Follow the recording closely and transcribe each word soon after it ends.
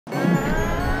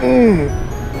Big.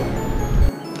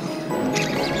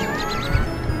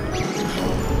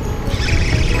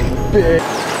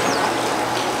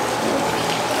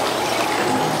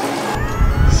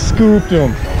 Scooped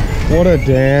him. What a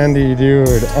dandy,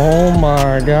 dude. Oh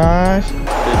my gosh. Did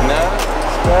not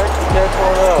expect to catch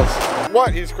one else.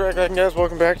 What is cracking, guys?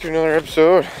 Welcome back to another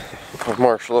episode of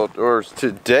Marshall Outdoors.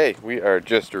 Today we are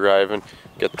just arriving.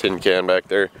 Got the tin can back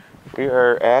there. We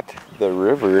are at the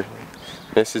river,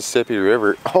 Mississippi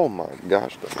River. Oh my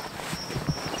gosh.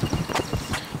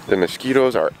 The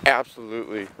mosquitoes are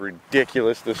absolutely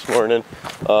ridiculous this morning.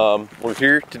 We're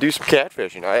here to do some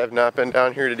catfishing. I have not been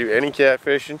down here to do any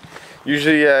catfishing.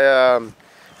 Usually I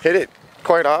hit it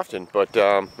quite often, but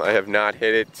I have not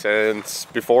hit it since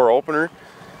before opener.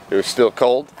 It was still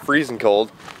cold, freezing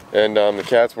cold, and the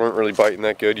cats weren't really biting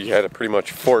that good. You had to pretty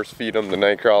much force feed them the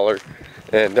night crawler.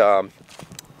 And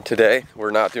today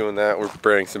we're not doing that. We're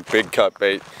bringing some big cut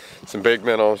bait, some big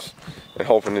minnows, and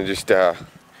hoping to just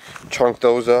chunk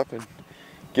those up and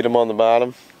get them on the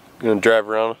bottom. I'm gonna drive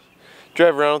around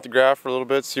with the graph for a little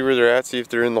bit, see where they're at, see if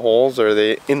they're in the holes. Are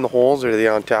they in the holes? Are they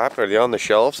on top? Are they on the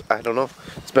shelves? I don't know.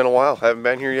 It's been a while. I haven't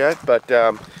been here yet, but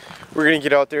we're gonna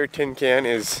get out there. Tin can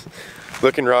is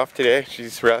looking rough today.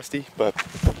 She's rusty, but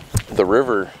the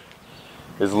river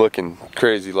is looking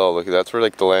crazy low. Look, that's where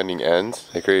like the landing ends,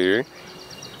 like right here,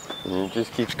 and it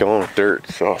just keeps going with dirt.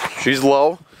 So she's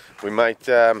low. We might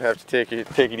have to take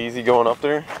it easy going up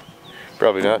there.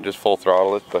 Probably not, just full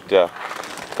throttle it, but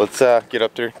let's get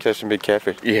up there, catch some big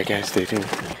catfish. Yeah guys, stay tuned.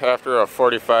 After a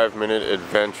 45-minute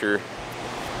adventure,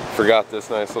 forgot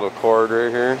this nice little cord right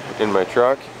here in my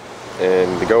truck,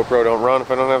 and the GoPro don't run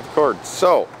if I don't have the cord.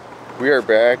 So, we are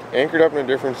back, anchored up in a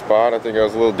different spot. I think I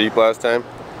was a little deep last time.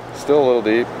 Still a little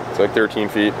deep, it's like 13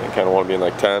 feet. I kind of want to be in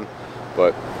like 10,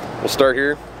 but we'll start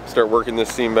here, start working this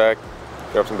seam back,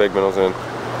 drop some big minnows in,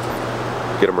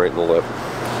 get them right in the lip.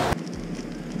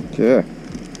 Okay,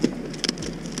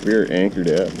 we are anchored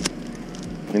up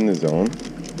in the zone,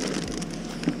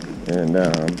 and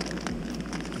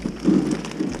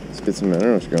let's get some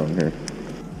minnows going here.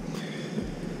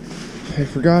 I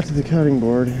forgot the cutting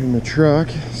board in the truck,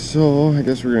 so I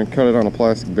guess we're gonna cut it on a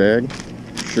plastic bag.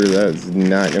 I'm sure that is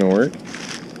not gonna work,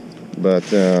 but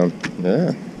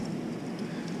yeah.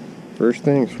 First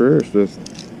things first, just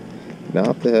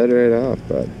knock the head right off,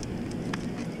 but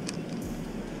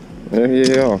there you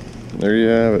go. There you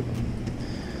have it.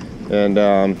 And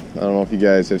I don't know if you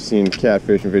guys have seen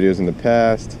catfishing videos in the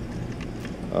past.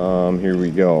 Here we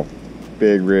go.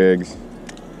 Big rigs,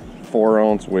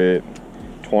 4-ounce weight,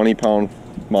 20-pound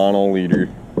mono leader,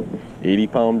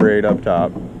 80-pound braid up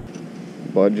top.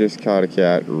 Bud just caught a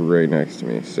cat right next to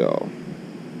me, so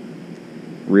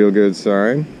real good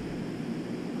sign.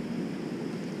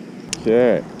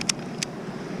 Okay.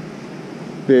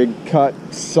 Big cut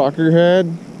sucker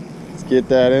head. Let's get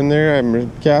that in there. I'm gonna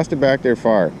cast it back there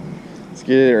far. Let's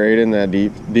get it right in that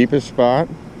deepest spot,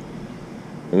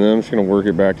 and then I'm just gonna work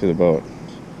it back to the boat.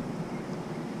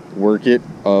 Work it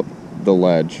up the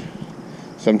ledge.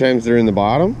 Sometimes they're in the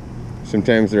bottom,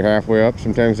 sometimes they're halfway up,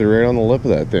 sometimes they're right on the lip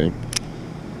of that thing.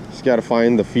 Just gotta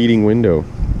find the feeding window.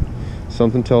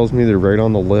 Something tells me they're right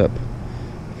on the lip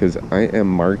because I am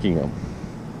marking them,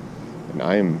 and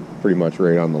I am pretty much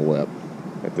right on the lip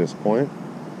at this point.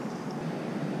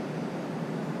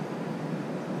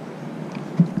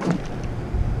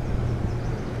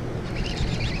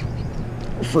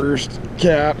 First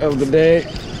cat of the day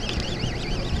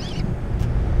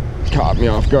caught me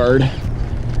off guard.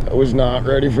 I was not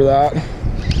ready for that.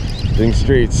 Thing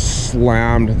straight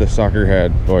slammed the sucker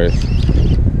head, boys.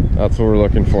 That's what we're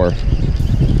looking for.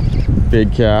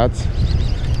 Big cats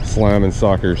slamming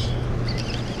suckers.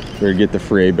 Better get the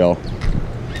fray bell.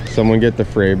 Someone get the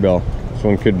fray bell. This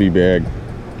one could be big.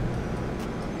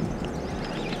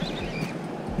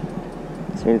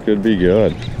 This one could be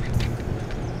good.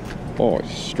 Oh,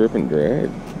 strip and drag.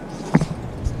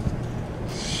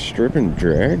 Strip and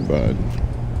drag, bud.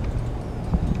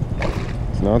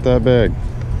 It's not that big.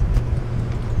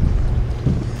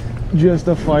 Just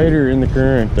a fighter in the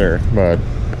current there, bud.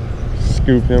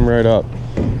 Scoop him right up.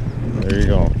 There you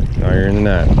go. Now you're in the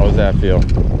net. How's that feel?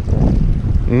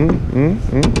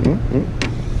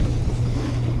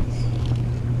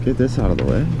 Get this out of the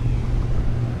way.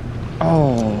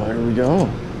 Oh, there we go.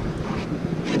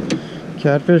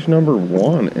 Catfish number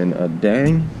 1, and a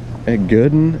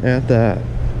good one at that.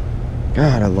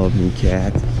 God, I love me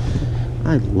cats.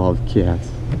 I love cats.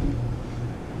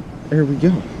 There we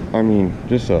go. I mean,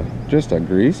 just a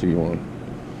greasy one.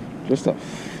 Just a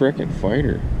frickin'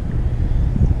 fighter.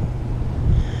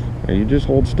 Now you just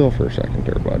hold still for a second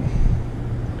there, bud.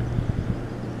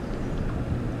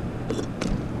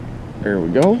 There we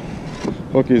go.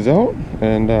 Hook is out,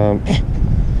 and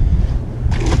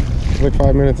like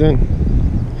 5 minutes in.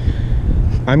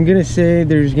 I'm gonna say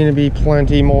there's gonna be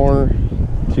plenty more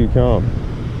to come.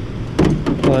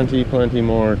 Plenty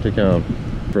more to come.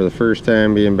 For the first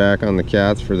time being back on the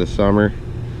cats for the summer,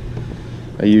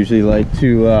 I usually like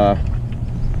to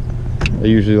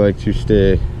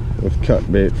stay with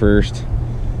cut bait first.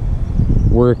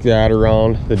 Work that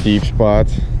around the deep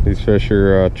spots. These fish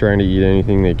are trying to eat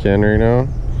anything they can right now.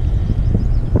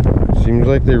 Seems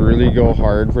like they really go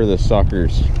hard for the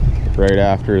suckers right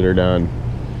after they're done.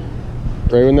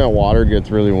 Right when that water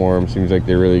gets really warm, seems like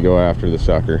they really go after the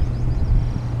sucker.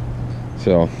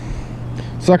 So,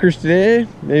 suckers today,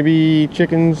 maybe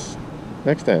chickens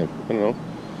next time. I don't know.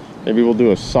 Maybe we'll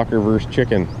do a sucker versus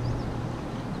chicken.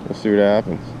 We'll see what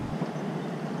happens.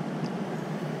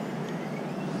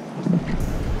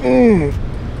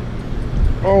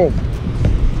 Oh,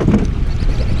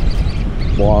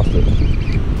 lost it.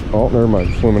 Oh, never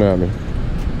mind, swimming at me.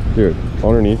 Dude,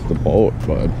 underneath the boat,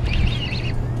 bud.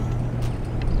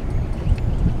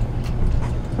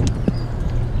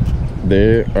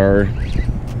 They are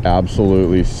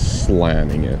absolutely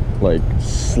slamming it. Like,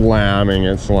 slamming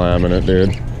it,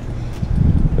 dude.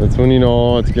 That's when you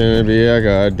know it's gonna be a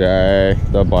good day.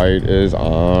 The bite is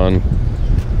on.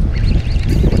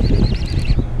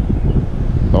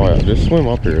 Oh yeah, just swim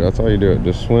up here. That's how you do it.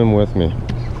 Just swim with me.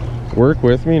 Work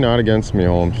with me, not against me,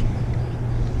 Holmes.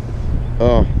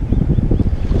 Oh,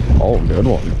 good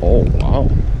one. Oh, wow.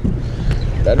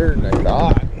 Better than I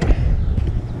thought.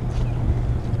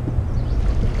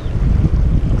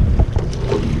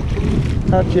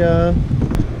 Gotcha.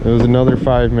 It was another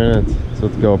 5 minutes. That's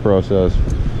what the GoPro says.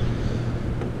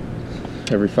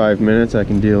 Every 5 minutes I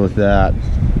can deal with that.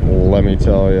 Let me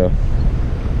tell you.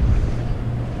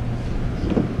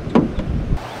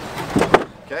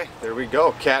 Okay, there we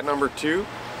go. Cat number 2.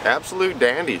 Absolute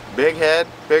dandy. Big head,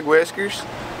 big whiskers.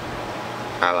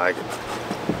 I like it.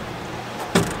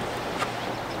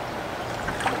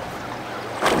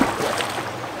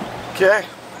 Okay,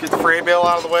 get the fray bale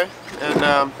out of the way, and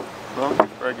well,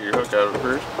 probably get your hook out of it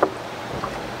first.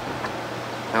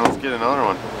 Now let's get another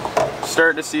one.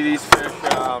 Starting to see these fish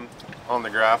on the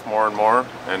graph more and more,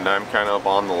 and I'm kind of up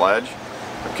on the ledge.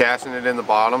 I'm casting it in the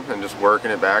bottom and just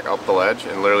working it back up the ledge,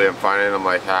 and literally I'm finding them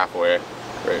like halfway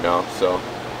right now. So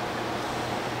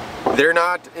they're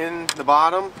not in the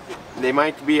bottom, they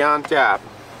might be on tap.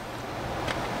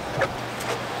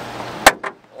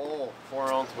 Oh,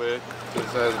 4 ounce weight, good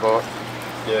size boat.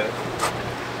 Yeah.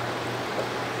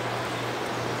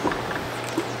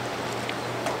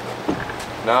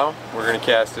 Now we're going to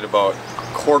cast it about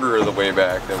a quarter of the way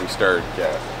back that we started to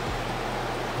cast.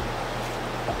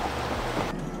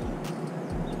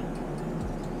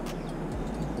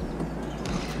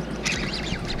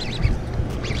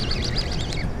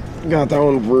 Got that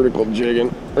one vertical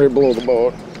jigging right below the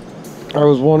boat. I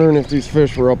was wondering if these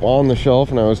fish were up on the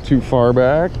shelf and I was too far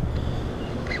back,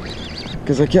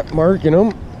 because I kept marking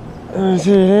them. And I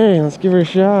said, hey, let's give it a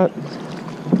shot.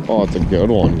 Oh, it's a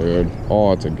good one, dude.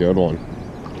 Oh, it's a good one.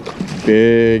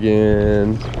 Big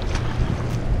in.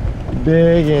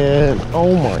 Big in.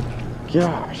 Oh my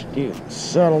gosh, dude.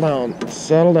 Settle down.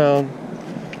 Settle down.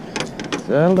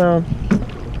 Settle down.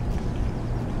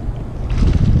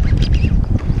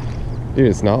 Dude,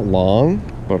 it's not long,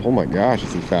 but oh my gosh,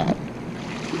 is he fat.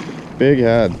 Big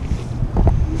head.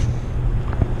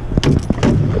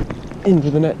 Into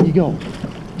the net you go.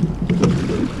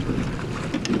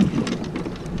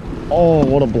 Oh,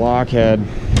 what a blockhead.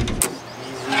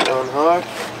 Easy unhook.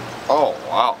 Oh,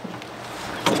 wow.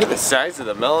 Look at the size of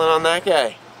the melon on that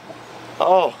guy.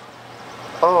 Oh.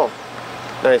 Oh.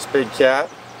 Nice big cat.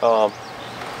 I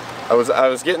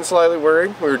was getting slightly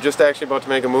worried. We were just actually about to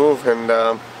make a move, and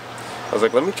I was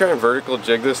like, let me try and vertical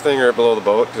jig this thing right below the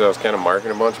boat, because I was kind of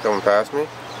marking a bunch coming past me.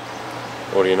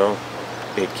 What do you know?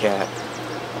 Big cat.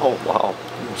 Oh, wow.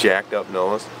 Jacked up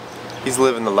nose. He's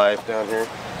living the life down here.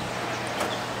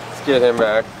 Let's get him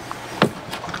back.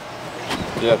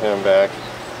 Get him back.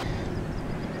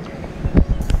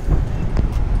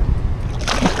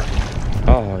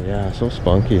 Oh, yeah, so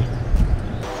spunky.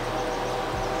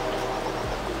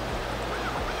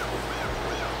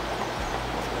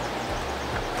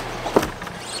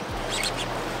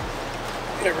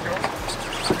 There we go.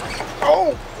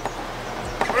 Oh!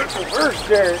 That's a first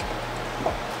there.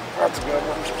 That's a good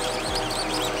one.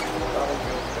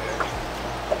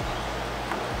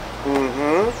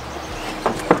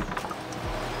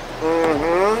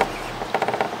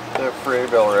 That fray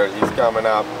bell right, he's coming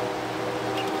up.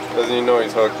 Doesn't even know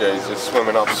he's hooked yet, he's just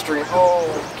swimming upstream. Oh,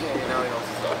 okay, now he knows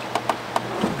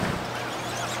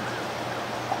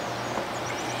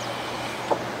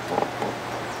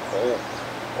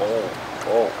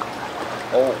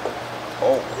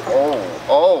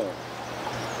Oh.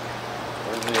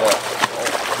 Where's he at?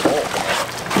 Oh.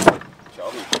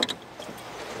 Chubby.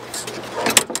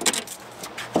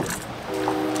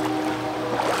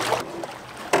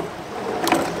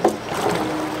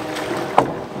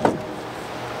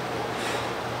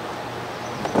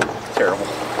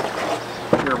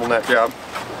 Terrible net job.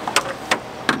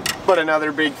 But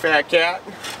another big fat cat.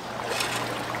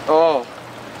 Oh,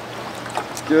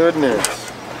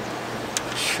 goodness.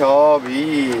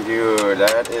 Chubby, dude.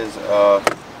 That is a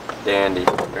dandy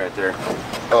right there.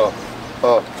 Oh.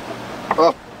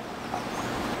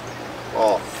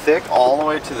 Thick all the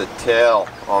way to the tail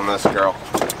on this girl.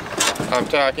 I'm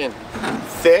talking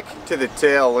thick to the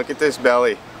tail. Look at this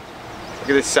belly. Look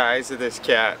at the size of this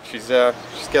cat. She's got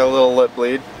a little lip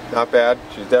bleed. Not bad.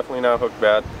 She's definitely not hooked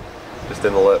bad. Just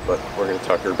in the lip, but we're gonna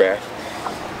tuck her back.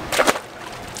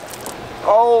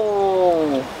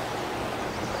 Oh!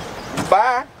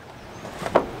 Bye!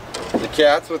 The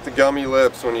cats with the gummy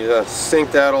lips, when you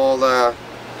sink that old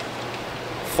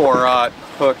 4-aught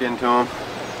hook into them.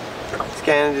 It's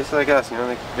kind of just like us, you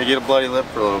know, they get a bloody lip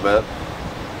for a little bit.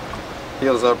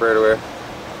 Heals up right away.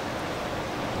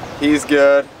 He's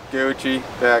good. Gucci,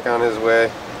 back on his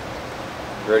way.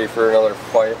 Ready for another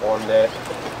fight one day.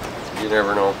 You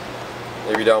never know.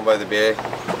 Maybe down by the bay.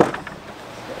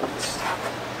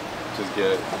 Just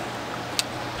get it.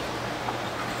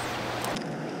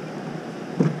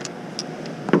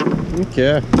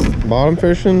 Okay, bottom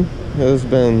fishing has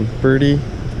been pretty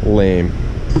lame.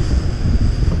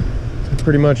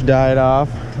 Pretty much died off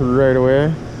right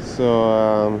away.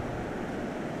 So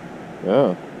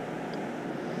yeah.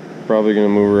 Probably gonna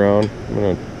move around. I'm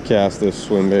gonna cast this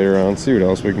swim bait around, see what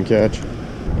else we can catch.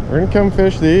 We're gonna come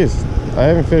fish these. I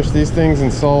haven't fished these things in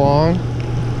so long,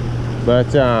 but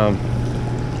there's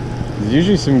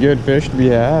usually some good fish to be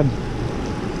had,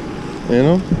 you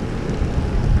know.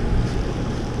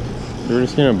 So we're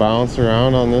just gonna bounce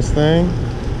around on this thing,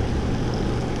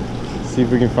 see if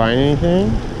we can find anything,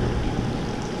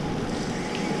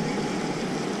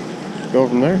 go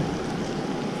from there.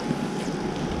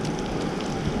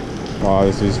 Oh,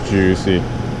 this is juicy.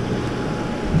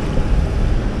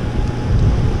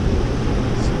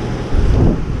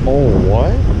 Oh,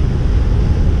 what?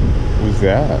 Who's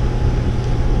that?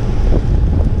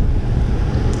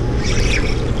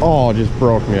 Oh, just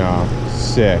broke me off.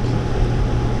 Sick.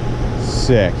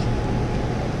 Sick.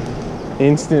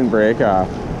 Instant break off.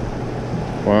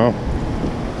 Wow.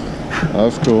 That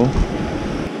was cool.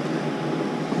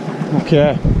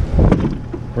 Okay.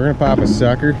 We're gonna pop a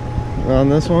sucker on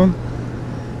this one.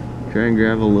 Try and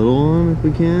grab a little one if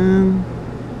we can.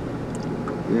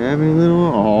 Do you have any little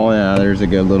one? Oh yeah, there's a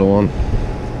good little one.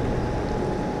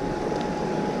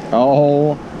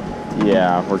 Oh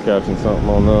yeah, we're catching something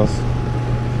on this.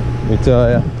 Let me tell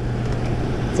you,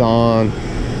 it's on.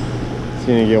 It's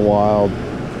gonna get wild.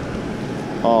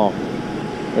 Oh,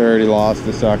 I already lost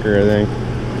the sucker, I think.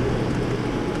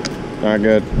 Not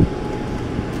good.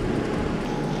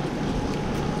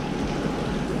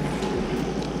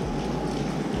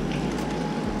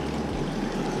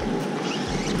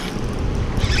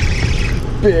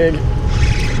 Big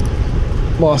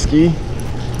muskie.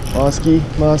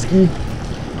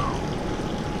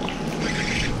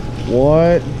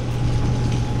 What?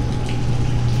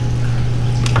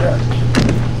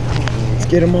 Let's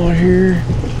get him on here.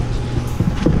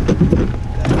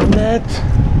 Net.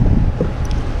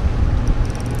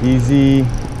 Easy.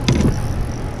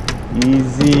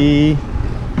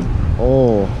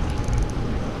 Oh,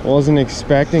 wasn't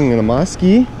expecting a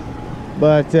muskie,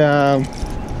 but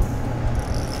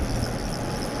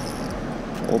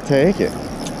we'll take it.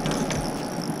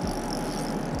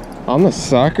 I'm the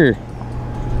sucker.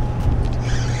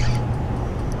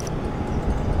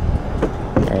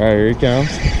 Alright, here he comes.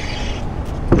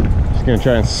 Just gonna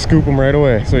try and scoop him right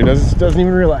away so he doesn't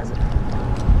even realize it.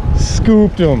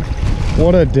 Scooped him.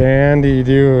 What a dandy,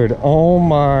 dude. Oh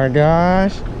my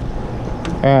gosh.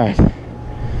 Alright.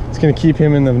 Just gonna keep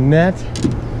him in the net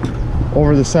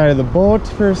over the side of the boat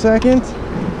for a second.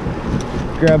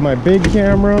 Grab my big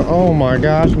camera. Oh my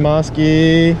gosh,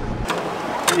 muskie.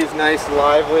 He's nice and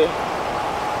lively.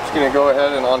 Just gonna go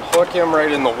ahead and unhook him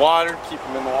right in the water, keep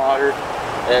him in the water,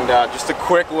 and just a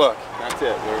quick look. That's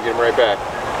it. We're gonna get him right back.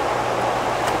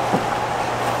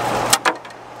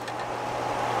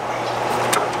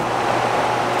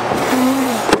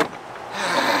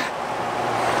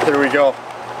 There we go.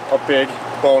 A big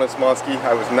bonus muskie.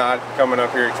 I was not coming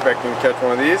up here expecting to catch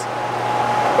one of these.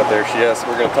 But there she is.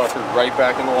 We're going to toss her right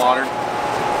back in the water. I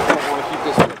don't want to keep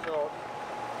this fish out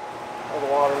of the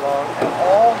water long at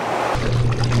all.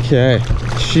 Okay,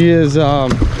 she is,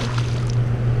 I'd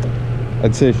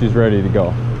say she's ready to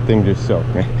go. Thing just soaked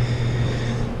me.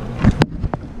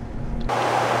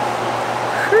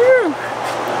 Whew.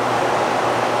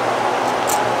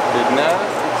 Did not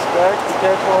expect to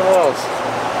catch one of those.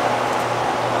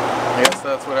 I guess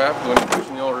that's what happens when you're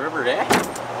pushing the old river, eh?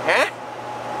 Huh?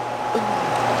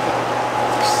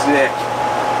 Sick.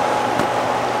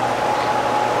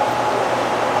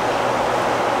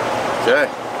 Okay.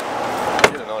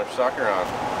 Get another sucker on.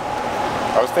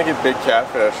 I was thinking big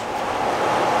catfish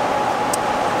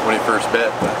when he first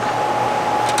bit, but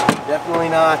definitely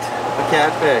not a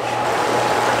catfish.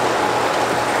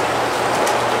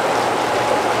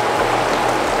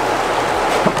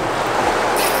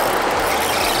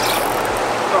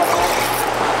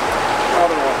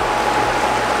 Another one.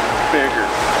 Bigger.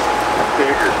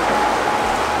 Bigger.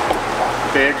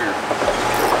 Bigger.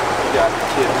 You gotta be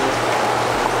kidding me.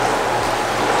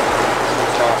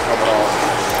 It's not coming off.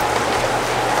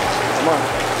 Come on.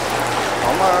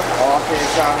 Come on. Oh, okay,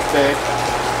 it's not as big.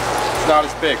 It's not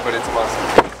as big, but it's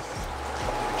musky.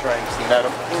 Trying to net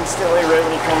him instantly right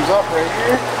when he comes up right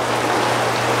here.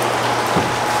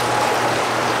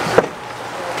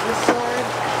 On this side.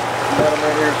 Net him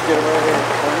right here. Get him right here.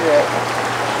 Where you at?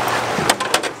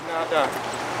 He's not done.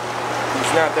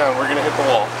 He's not done. We're gonna hit the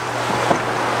wall.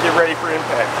 Get ready for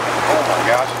impact. Oh my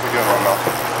gosh, it's a good one though.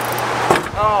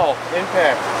 Oh,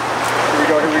 impact. Here we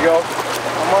go, here we go.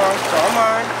 Come on, come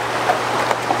on.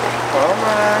 Come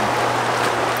on.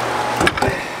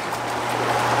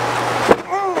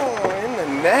 Oh, in the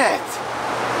net.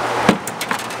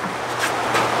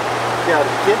 You gotta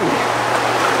be kidding me.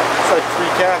 It's like 3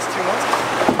 casts, 2 months.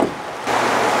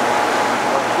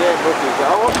 Okay, look at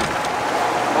that one.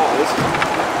 Oh, this is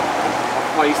a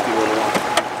feisty little one.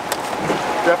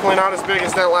 Definitely not as big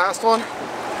as that last one,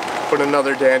 but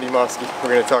another dandy muskie. We're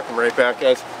gonna tuck him right back,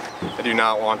 guys. I do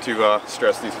not want to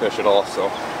stress these fish at all,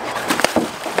 so.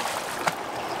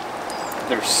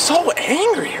 They're so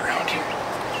angry around here.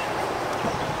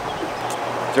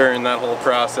 During that whole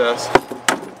process,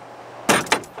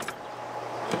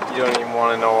 you don't even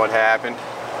want to know what happened.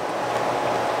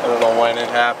 I don't know when it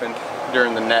happened.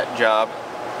 During the net job,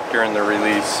 during the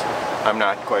release, I'm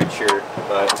not quite sure,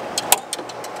 but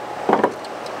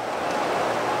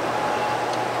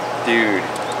dude,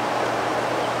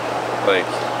 like,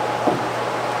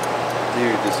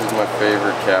 dude, this is my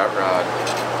favorite cat rod.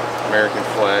 American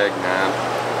flag, man.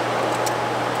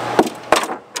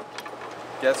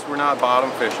 Guess we're not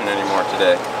bottom fishing anymore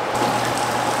today.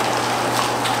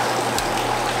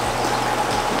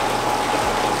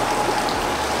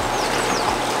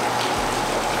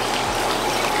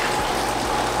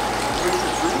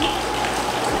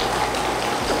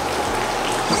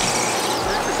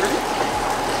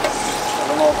 I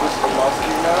don't know if this is a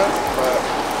muskie or not, but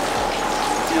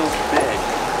it feels big.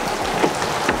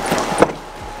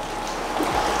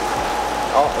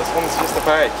 Oh, this one's just a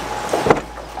pike.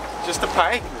 Just a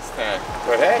pike this time.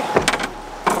 But hey,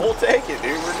 we'll take it,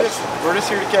 dude. We're just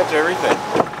here to catch everything.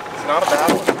 It's not a bad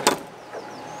one.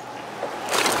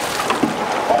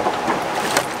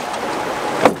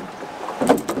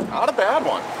 Not a bad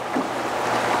one.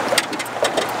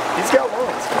 He's got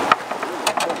loads.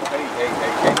 Hey.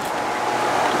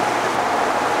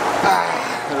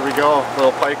 There we go.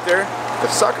 Little pike there. The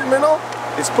sucker minnow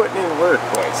is putting in work,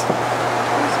 boys.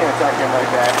 I'm just gonna tuck him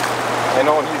right back. I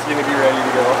know he's gonna be ready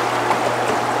to go.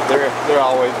 They're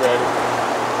always ready.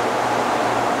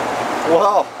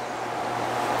 Well,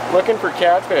 looking for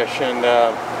catfish, and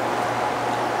that's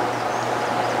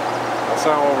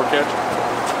not what we're catching.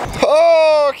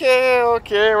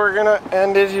 Okay, we're gonna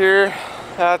end it here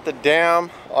at the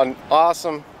dam. An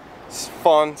awesome,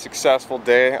 fun, successful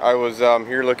day. I was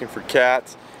here looking for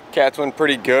cats. Cats went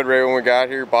pretty good right when we got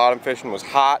here. Bottom fishing was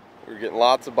hot. We were getting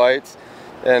lots of bites,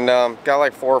 and got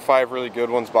like 4 or 5 really good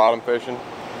ones bottom fishing.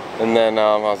 And then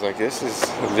I was like,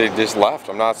 they just left.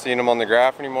 I'm not seeing them on the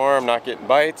graph anymore. I'm not getting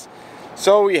bites.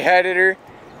 So we headed her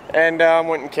and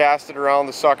went and casted around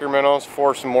the sucker minnows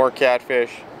for some more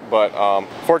catfish. But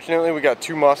fortunately, we got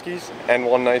 2 muskies and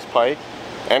 1 nice pike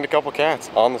and a couple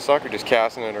cats on the sucker, just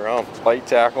casting it around. Light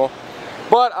tackle.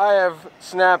 But I have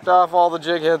snapped off all the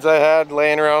jig heads I had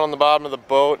laying around on the bottom of the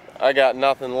boat. I got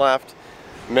nothing left.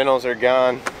 Minnows are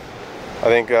gone. I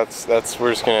think we're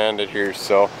just gonna end it here.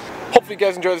 So hopefully you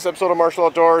guys enjoyed this episode of Marshall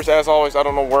Outdoors. As always, I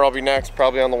don't know where I'll be next.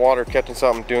 Probably on the water, catching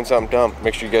something, doing something dumb.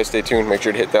 Make sure you guys stay tuned. Make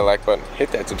sure to hit that like button, hit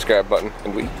that subscribe button,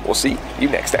 and we will see you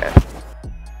next time.